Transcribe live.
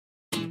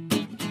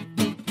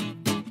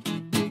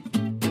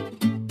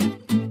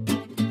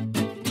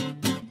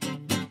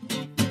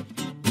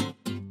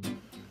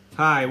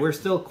Hi, we're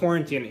still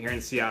quarantined here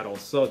in Seattle,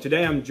 so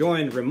today I'm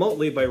joined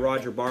remotely by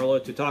Roger Barlow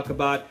to talk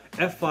about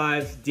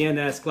F5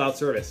 DNS Cloud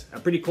Service.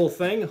 A pretty cool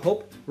thing.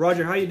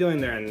 Roger, how are you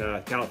doing there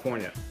in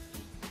California?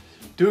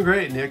 Doing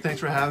great, Nick. Thanks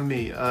for having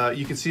me.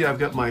 You can see I've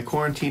got my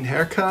quarantine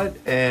haircut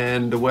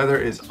and the weather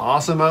is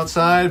awesome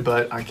outside,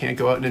 but I can't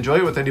go out and enjoy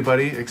it with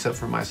anybody except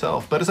for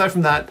myself. But aside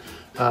from that,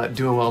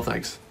 doing well,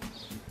 thanks.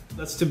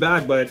 That's too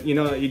bad, but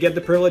you get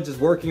the privilege of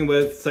working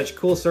with such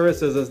cool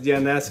services as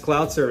DNS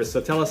Cloud Service,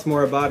 so tell us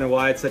more about it and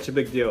why it's such a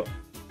big deal.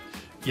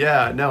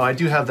 Yeah, no, I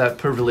do have that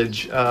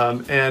privilege,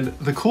 and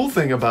the cool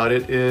thing about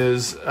it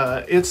is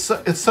it's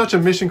such a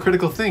mission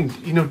critical thing.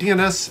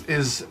 DNS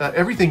is,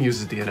 everything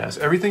uses DNS,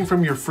 everything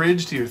from your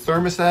fridge to your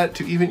thermostat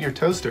to even your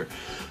toaster.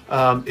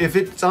 If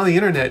it's on the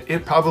internet,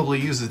 it probably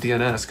uses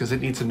DNS because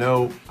it needs to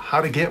know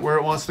how to get where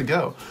it wants to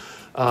go.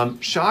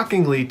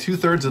 Shockingly,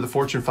 2/3 of the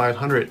Fortune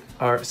 500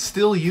 are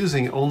still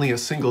using only a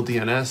single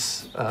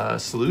DNS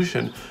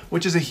solution,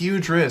 which is a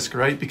huge risk,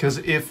 right? Because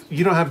if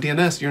you don't have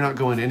DNS, you're not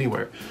going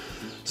anywhere.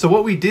 So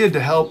what we did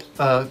to help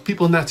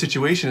people in that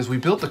situation is we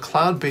built a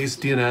cloud-based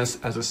DNS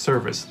as a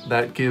service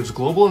that gives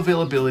global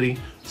availability,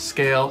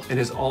 scale, and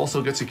has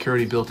also got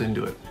security built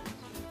into it.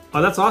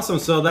 Oh, that's awesome.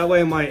 So that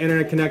way my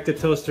internet-connected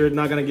toaster is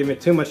not going to give me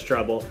too much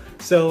trouble.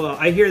 So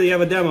I hear that you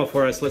have a demo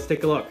for us. Let's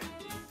take a look.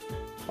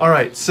 All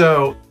right,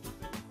 so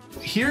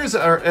here's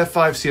our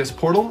F5 CS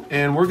portal,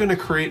 and we're going to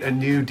create a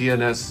new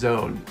DNS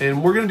zone.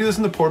 And we're going to do this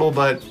in the portal,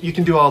 but you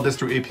can do all this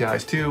through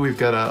APIs too. We've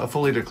got a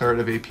fully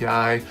declarative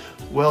API,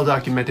 well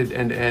documented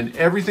end-to-end.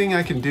 Everything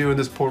I can do in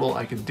this portal,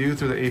 I can do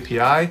through the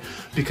API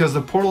because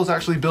the portal is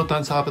actually built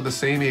on top of the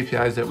same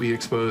APIs that we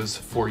expose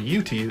for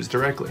you to use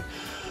directly.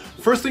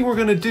 First thing we're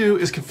going to do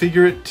is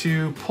configure it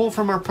to pull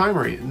from our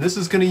primary. And this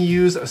is going to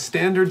use a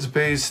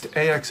standards-based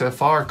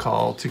AXFR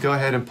call to go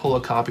ahead and pull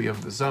a copy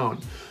of the zone.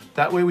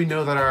 That way we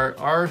know that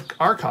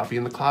our copy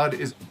in the cloud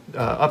is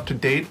up to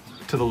date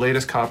to the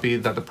latest copy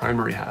that the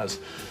primary has.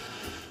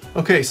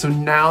 Okay, so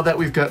now that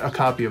we've got a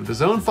copy of the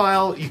zone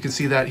file, you can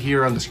see that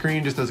here on the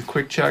screen just as a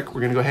quick check. We're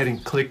gonna go ahead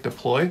and click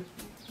deploy.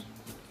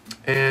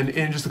 And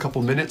in just a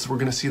couple minutes, we're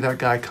gonna see that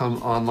guy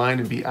come online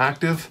and be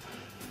active.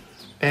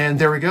 And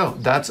there we go.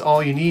 That's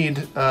all you need.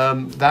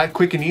 That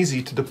quick and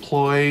easy to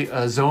deploy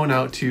a zone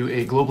out to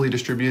a globally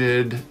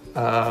distributed,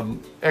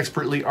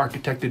 expertly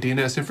architected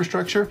DNS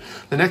infrastructure.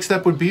 The next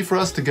step would be for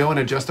us to go and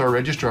adjust our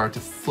registrar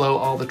to flow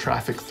all the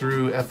traffic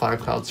through F5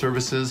 Cloud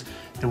Services,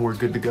 and we're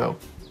good to go.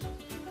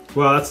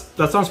 Well,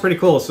 that sounds pretty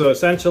cool. So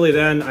essentially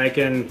then I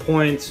can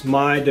point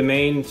my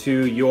domain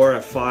to your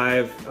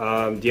F5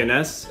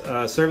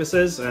 DNS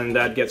services, and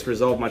that gets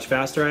resolved much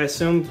faster, I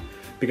assume,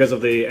 because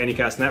of the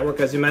Anycast network,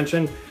 as you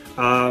mentioned.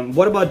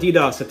 What about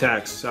DDoS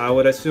attacks? I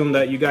would assume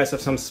that you guys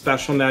have some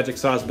special magic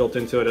sauce built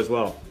into it as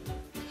well.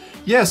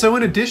 Yeah, so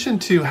in addition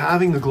to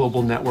having the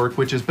global network,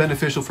 which is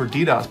beneficial for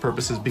DDoS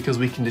purposes because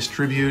we can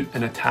distribute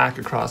an attack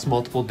across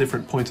multiple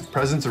different points of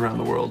presence around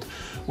the world,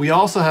 we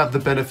also have the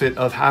benefit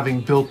of having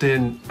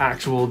built-in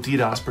actual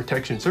DDoS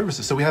protection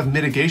services. So we have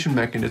mitigation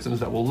mechanisms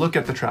that will look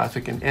at the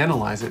traffic and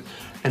analyze it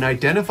and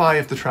identify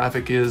if the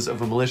traffic is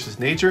of a malicious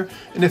nature.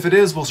 And if it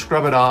is, we'll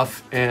scrub it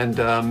off, and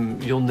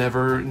you'll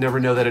never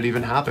know that it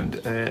even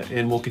happened.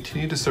 And we'll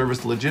continue to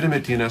service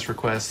legitimate DNS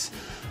requests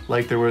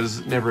like there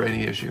was never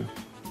any issue.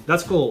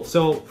 That's cool.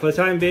 So for the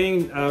time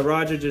being,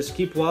 Roger, just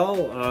keep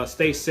well,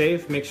 stay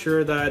safe, make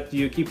sure that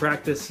you keep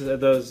practice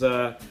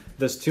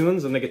those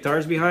tunes and the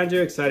guitars behind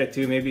you. Excited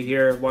to maybe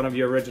hear one of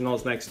your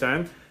originals next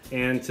time.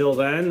 And until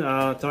then,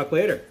 talk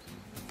later.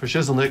 For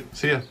shizzle, Nick.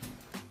 See ya.